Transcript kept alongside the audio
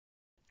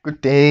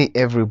Good day,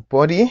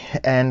 everybody,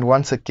 and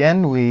once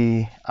again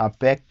we are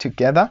back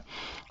together.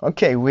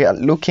 Okay, we are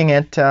looking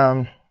at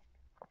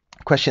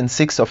question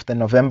 6 of the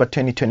November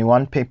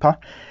 2021 paper.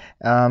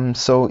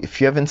 So if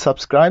you haven't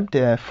subscribed,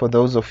 for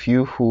those of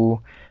you who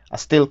are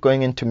still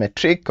going into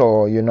matric,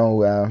 or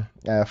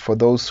for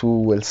those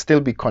who will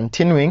still be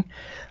continuing,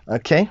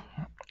 okay,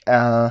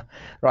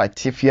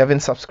 right, if you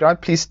haven't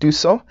subscribed, please do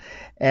so.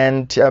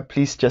 And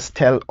please just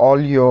tell all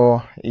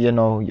your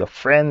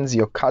friends,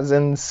 your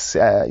cousins,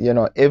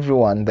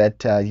 everyone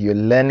that you're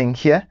learning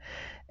here,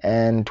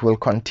 and will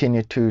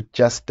continue to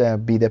just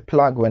be the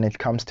plug when it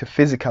comes to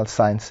physical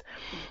science.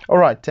 All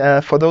right,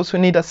 for those who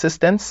need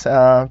assistance,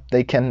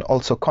 they can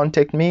also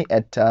contact me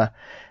at the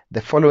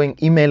following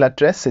email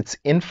address. It's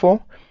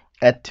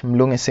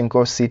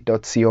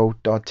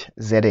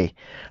info@mlungisinkosi.co.za.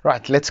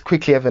 Right, let's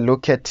quickly have a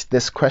look at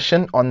this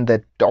question on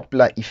the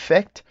Doppler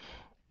effect.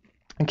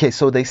 Okay,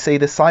 so they say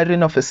the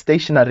siren of a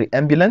stationary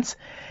ambulance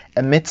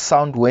emits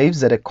sound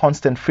waves at a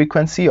constant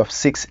frequency of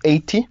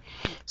 680.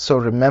 So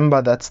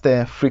remember, that's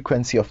the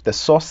frequency of the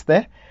source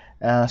there.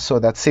 So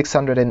that's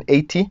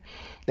 680.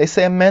 They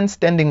say a man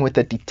standing with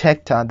a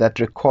detector that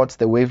records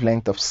the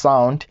wavelength of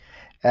sound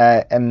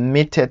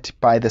emitted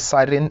by the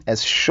siren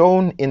as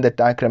shown in the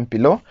diagram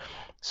below.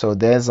 So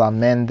there's our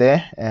man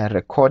there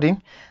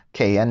recording.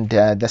 Okay, and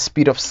the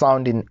speed of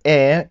sound in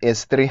air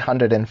is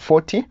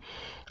 340.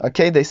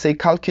 Okay, they say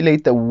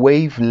calculate the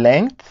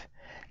wavelength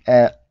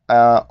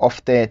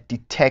of the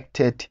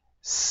detected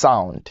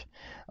sound.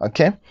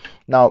 Okay,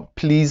 now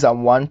please, I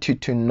want you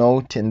to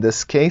note in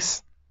this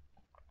case,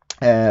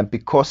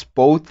 because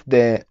both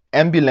the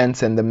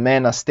ambulance and the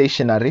man are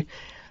stationary,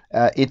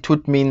 it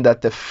would mean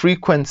that the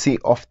frequency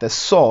of the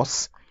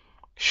source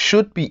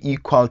should be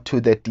equal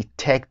to the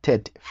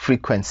detected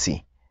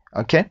frequency.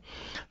 Okay,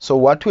 so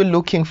what we're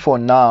looking for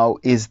now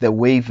is the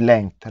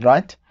wavelength,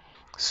 right?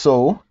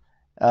 So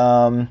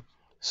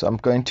I'm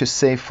going to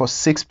say for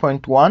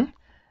 6.1,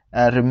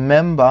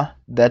 remember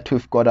that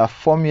we've got our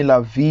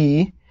formula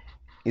V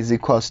is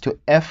equals to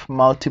F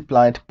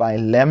multiplied by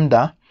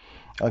lambda.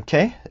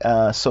 Okay,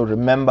 so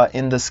remember,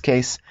 in this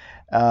case,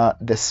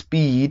 the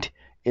speed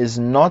is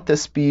not the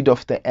speed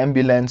of the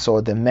ambulance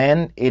or the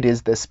man, it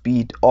is the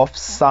speed of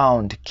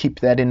sound. Keep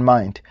that in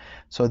mind.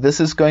 So this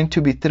is going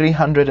to be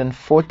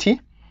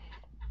 340.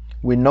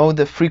 We know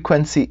the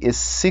frequency is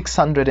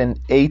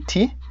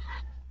 680.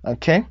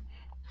 Okay,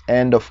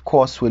 and of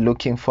course we're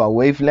looking for a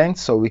wavelength,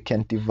 so we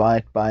can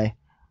divide by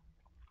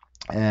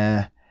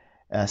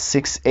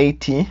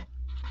 680.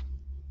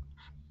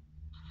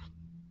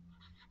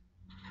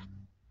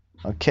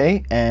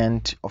 Okay,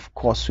 and of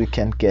course we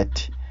can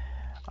get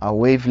a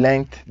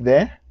wavelength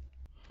there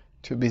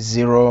to be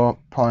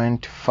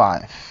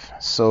 0.5.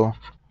 So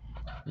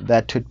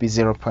that would be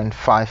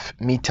 0.5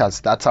 meters.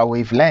 That's our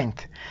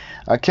wavelength.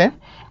 Okay,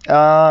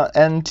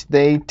 and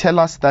they tell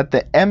us that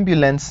the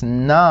ambulance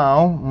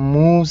now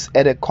moves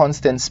at a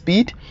constant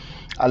speed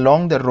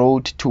along the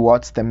road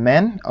towards the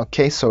man.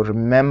 Okay, so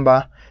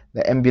remember,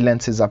 the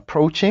ambulance is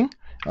approaching.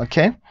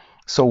 Okay,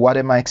 so what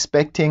am I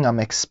expecting? I'm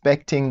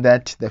expecting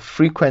that the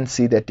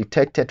frequency, the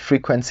detected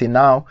frequency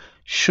now,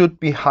 should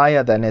be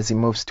higher than as he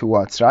moves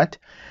towards, right?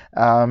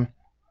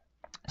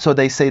 So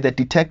they say the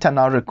detector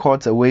now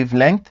records a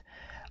wavelength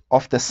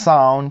of the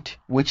sound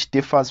which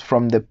differs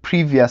from the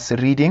previous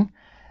reading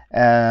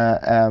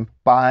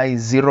by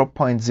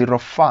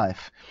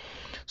 0.05.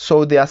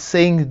 So they are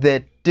saying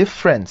the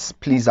difference,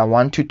 please, I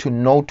want you to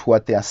note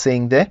what they are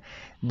saying there.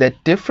 The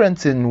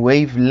difference in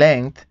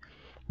wavelength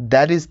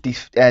that is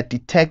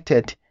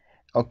detected,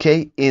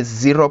 okay, is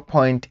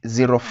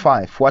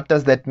 0.05. What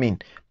does that mean?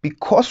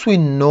 Because we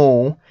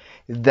know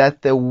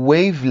that the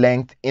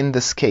wavelength in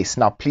this case,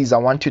 now please, I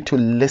want you to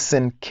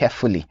listen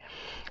carefully,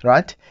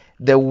 right?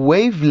 The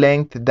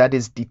wavelength that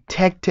is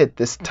detected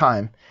this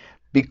time,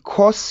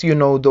 because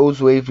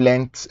those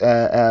wavelengths,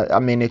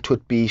 it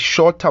would be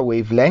shorter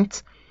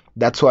wavelengths.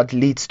 That's what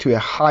leads to a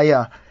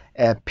higher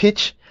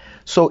pitch.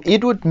 So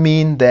it would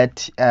mean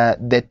that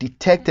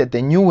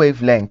the new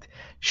wavelength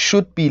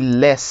should be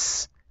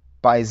less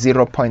by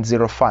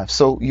 0.05.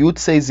 So you would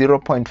say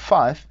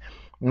 0.5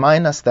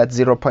 minus that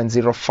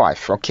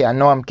 0.05. Okay, I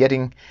know I'm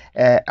getting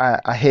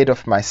ahead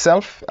of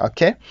myself.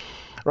 Okay,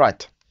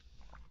 right.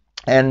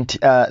 And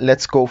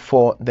let's go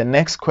for the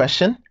next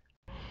question.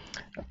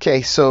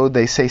 Okay, so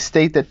they say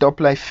state the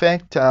Doppler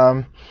effect.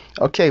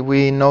 Okay,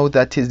 we know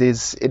that it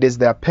is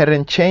the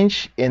apparent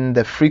change in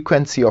the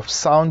frequency of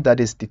sound that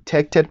is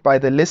detected by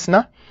the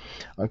listener.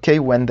 Okay,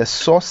 when the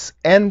source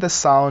and the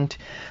sound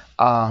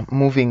are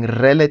moving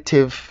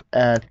relative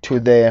to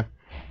the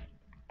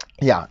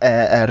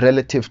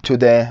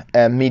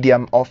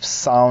medium of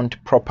sound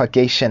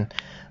propagation.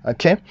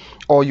 Okay,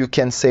 or you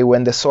can say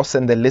when the source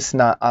and the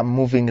listener are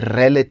moving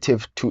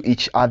relative to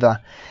each other,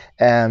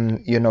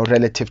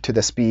 relative to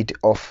the speed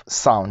of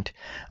sound.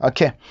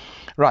 Okay,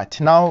 right,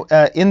 now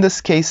in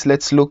this case,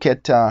 let's look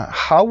at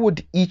how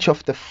would each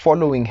of the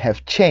following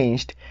have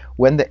changed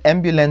when the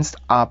ambulance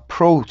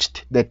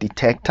approached the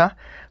detector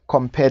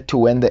compared to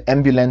when the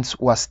ambulance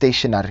was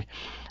stationary.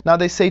 Now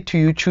they say to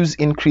you, choose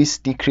increase,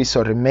 decrease,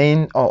 or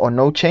remain, or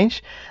no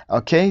change.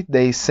 Okay,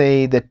 they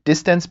say the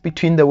distance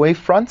between the wave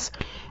fronts,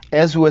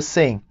 as we were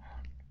saying,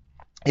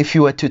 if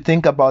you were to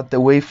think about the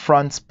wave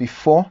fronts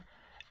before,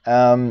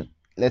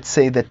 let's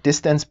say the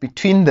distance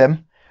between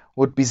them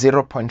would be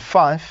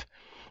 0.5,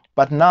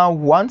 but now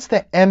once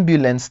the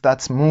ambulance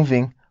starts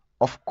moving,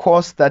 of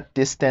course that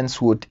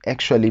distance would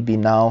actually be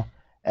now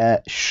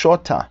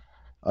shorter,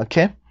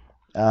 okay,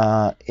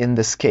 in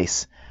this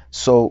case.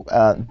 So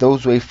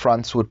those wave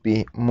fronts would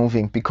be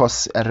moving,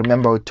 because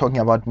remember we're talking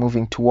about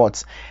moving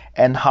towards.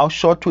 And how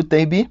short would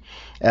they be?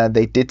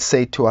 They did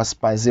say to us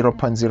by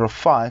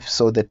 0.05,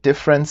 so the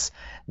difference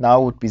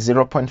now would be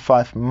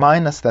 0.5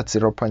 minus that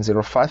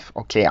 0.05.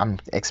 Okay, I'm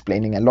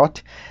explaining a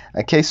lot.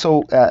 Okay,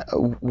 so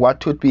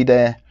what would be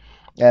the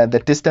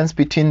distance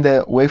between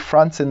the wave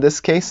fronts in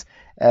this case?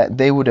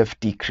 They would have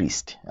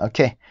decreased.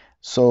 Okay,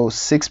 so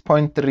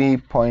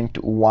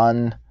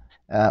 6.3.1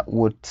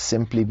 would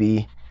simply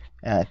be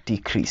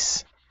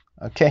decrease.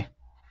 Okay,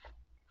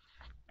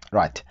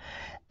 right.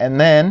 And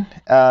then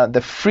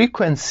the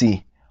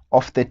frequency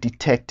of the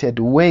detected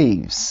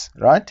waves,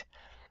 right?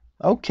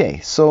 Okay,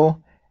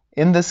 so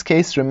in this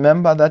case,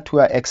 remember that we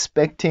are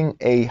expecting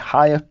a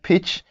higher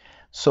pitch,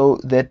 so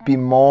there'd be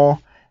more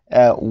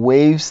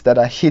waves that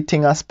are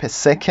hitting us per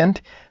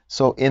second.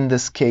 So in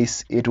this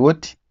case, it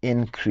would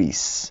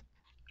increase.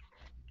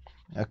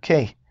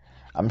 Okay,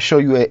 I'm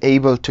sure you were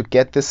able to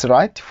get this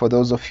right for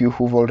those of you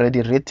who've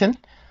already written.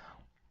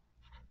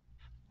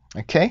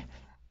 Okay,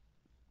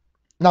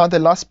 now the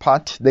last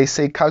part, they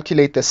say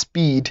calculate the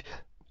speed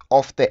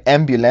of the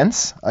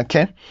ambulance.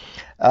 Okay,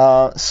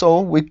 so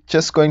we're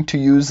just going to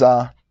use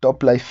a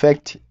Doppler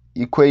effect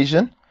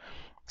equation.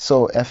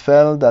 So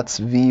FL, that's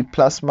V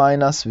plus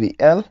minus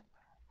VL,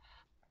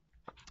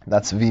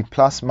 that's V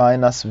plus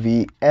minus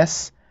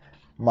VS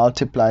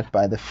multiplied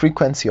by the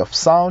frequency of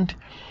sound,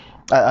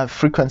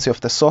 frequency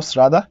of the source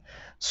rather.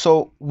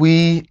 So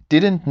we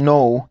didn't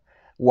know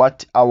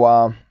what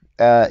our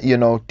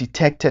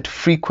detected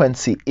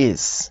frequency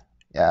is.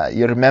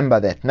 You remember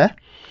that, ne?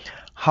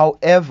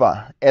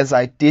 However, as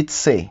I did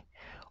say,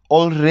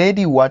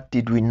 already what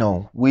did we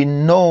know? We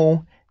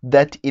know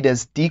that it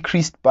has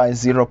decreased by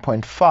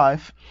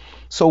 0.5.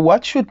 So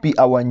what should be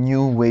our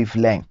new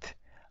wavelength?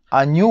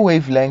 Our new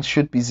wavelength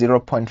should be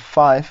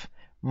 0.5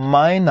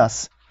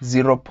 minus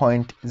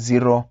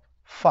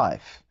 0.05.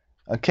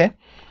 Okay,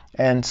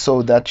 and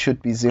so that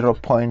should be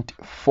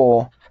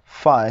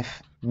 0.45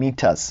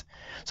 meters.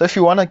 So if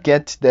you want to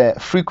get the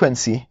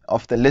frequency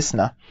of the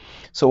listener,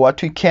 so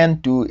what we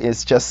can do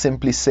is just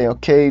simply say,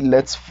 okay,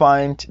 let's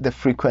find the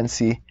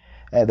frequency,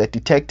 the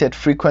detected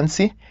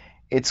frequency.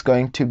 It's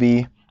going to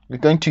be, we're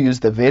going to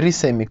use the very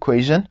same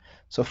equation.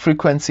 So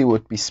frequency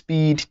would be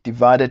speed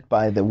divided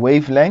by the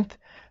wavelength.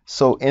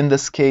 So in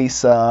this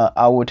case,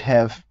 I would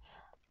have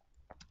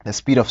the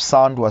speed of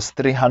sound was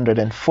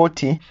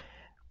 340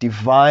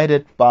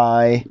 divided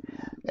by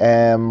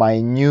my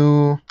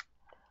new,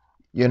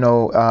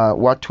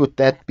 what would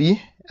that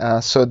be?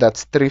 So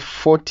that's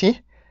 340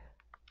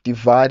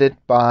 divided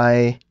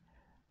by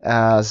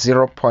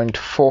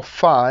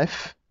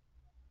 0.45.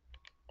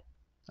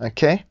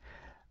 Okay,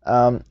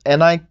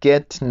 and I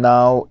get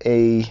now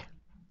a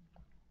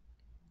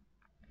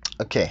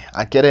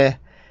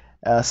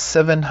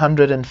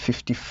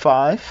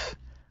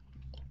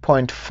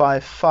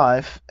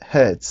 755.55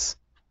 hertz.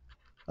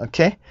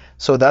 Okay,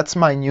 so that's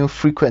my new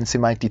frequency,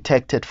 my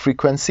detected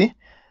frequency.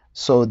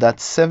 So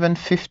that's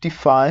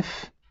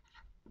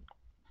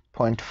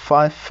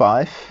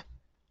 755.55.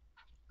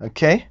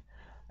 Okay,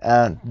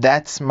 and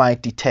that's my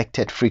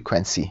detected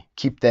frequency.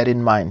 Keep that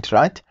in mind,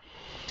 right?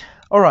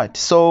 All right,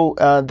 so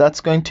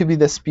that's going to be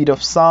the speed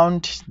of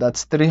sound.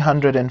 That's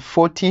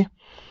 340.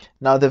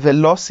 Now the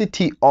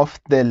velocity of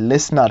the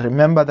listener,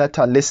 remember that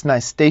our listener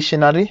is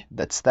stationary,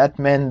 that's that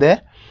man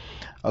there.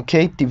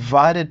 Okay,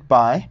 divided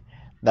by,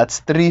 that's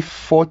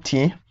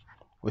 340.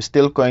 We're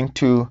still going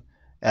to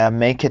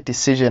make a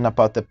decision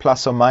about the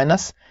plus or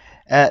minus.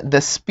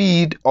 The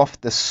speed of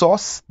the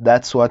source,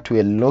 that's what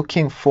we're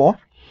looking for.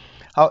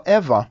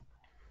 However,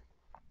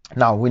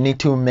 now we need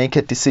to make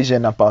a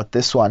decision about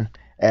this one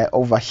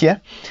over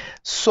here.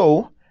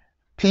 So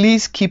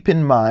please keep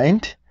in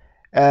mind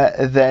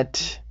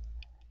that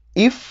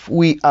if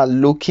we are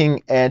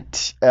looking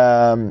at,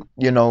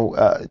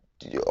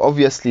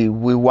 obviously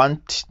we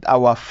want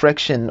our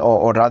fraction,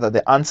 or rather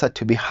the answer,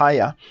 to be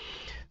higher.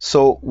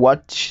 So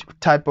what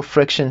type of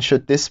fraction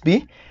should this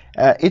be?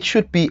 It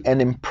should be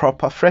an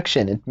improper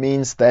fraction. It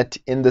means that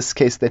in this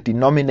case the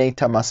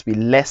denominator must be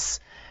less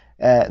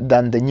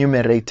than the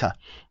numerator.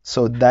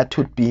 So that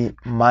would be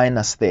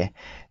minus there.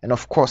 And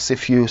of course,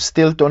 if you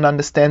still don't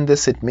understand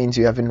this, it means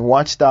you haven't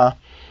watched our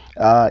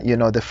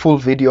the full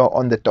video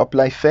on the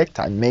Doppler effect.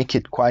 I make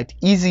it quite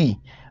easy,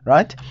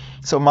 right?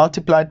 So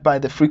multiplied by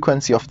the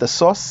frequency of the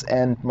source,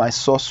 and my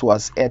source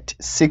was at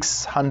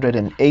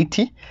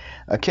 680.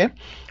 Okay,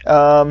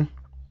 right,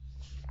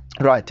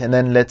 and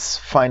then let's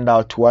find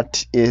out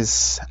what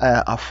is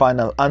our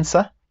final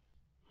answer.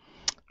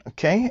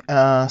 Okay,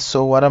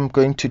 so what I'm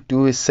going to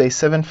do is say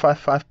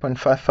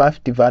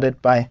 755.55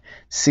 divided by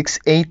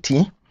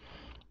 680.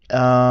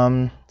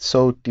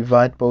 So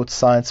divide both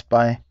sides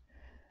by,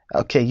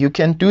 okay, you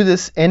can do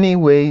this any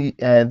way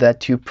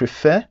that you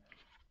prefer.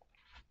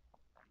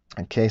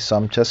 Okay, so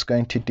I'm just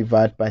going to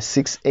divide by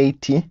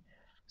 680,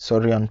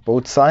 sorry, on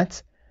both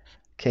sides.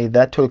 Okay,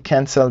 that will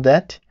cancel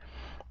that.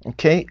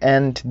 Okay,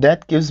 and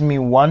that gives me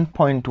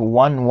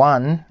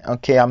 1.11.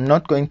 Okay, I'm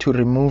not going to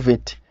remove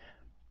it.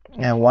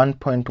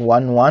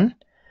 1.11.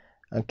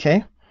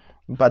 Okay,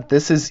 but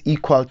this is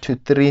equal to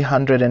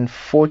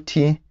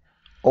 340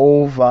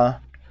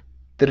 over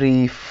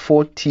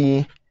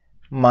 340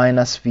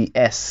 minus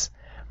Vs.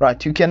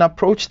 Right, you can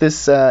approach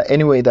this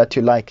any way that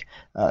you like.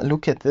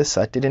 Look at this,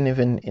 I didn't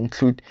even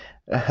include,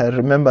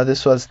 remember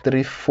this was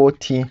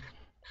 340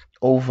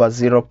 over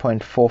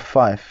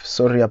 0.45.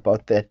 Sorry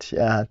about that,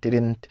 I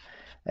didn't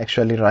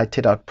actually write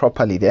it out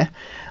properly there.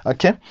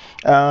 Okay,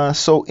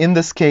 so in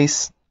this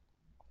case,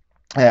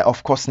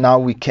 of course, now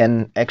we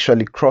can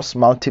actually cross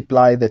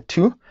multiply the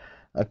two,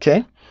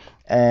 okay,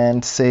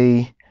 and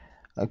say,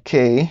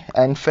 okay,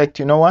 in fact,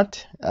 you know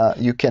what,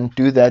 you can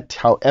do that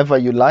however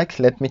you like.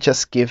 Let me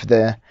just give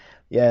the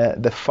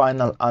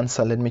final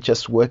answer. Let me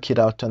just work it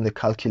out on the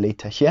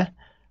calculator here.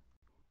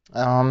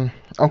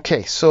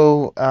 Okay,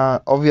 so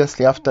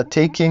obviously after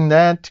taking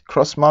that,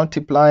 cross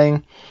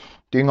multiplying,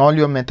 doing all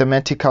your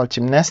mathematical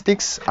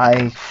gymnastics,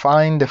 I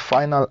find the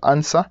final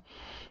answer.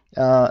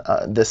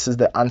 This is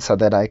the answer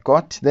that I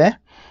got there,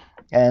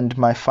 and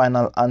my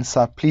final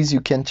answer, please,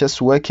 you can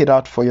just work it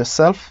out for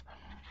yourself.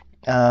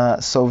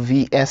 So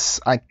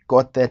Vs, I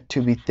got that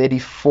to be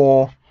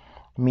 34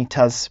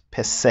 meters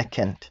per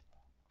second.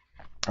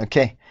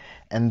 Okay,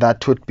 and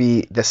that would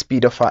be the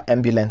speed of our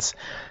ambulance.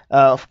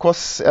 Of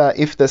course,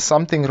 if there's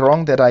something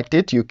wrong that I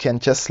did, you can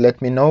just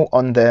let me know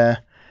on the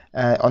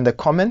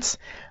comments.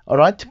 All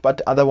right,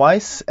 but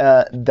otherwise,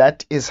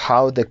 that is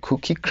how the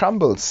cookie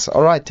crumbles.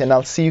 All right, and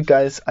I'll see you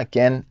guys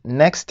again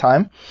next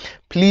time.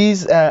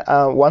 Please,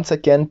 once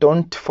again,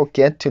 don't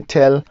forget to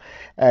tell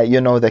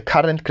the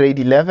current grade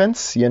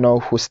 11s,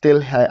 who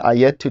still are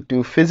yet to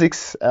do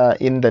physics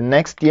in the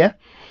next year,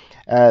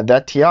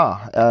 that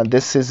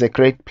this is a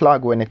great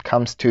plug when it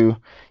comes to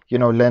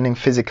learning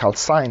physical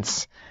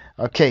science.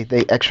 Okay,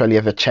 they actually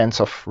have a chance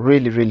of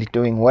really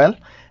doing well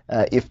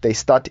if they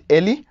start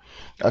early.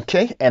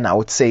 Okay, and I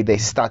would say they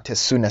start as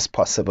soon as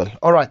possible.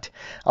 All right,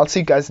 I'll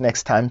see you guys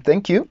next time.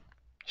 Thank you.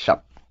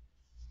 Sharp.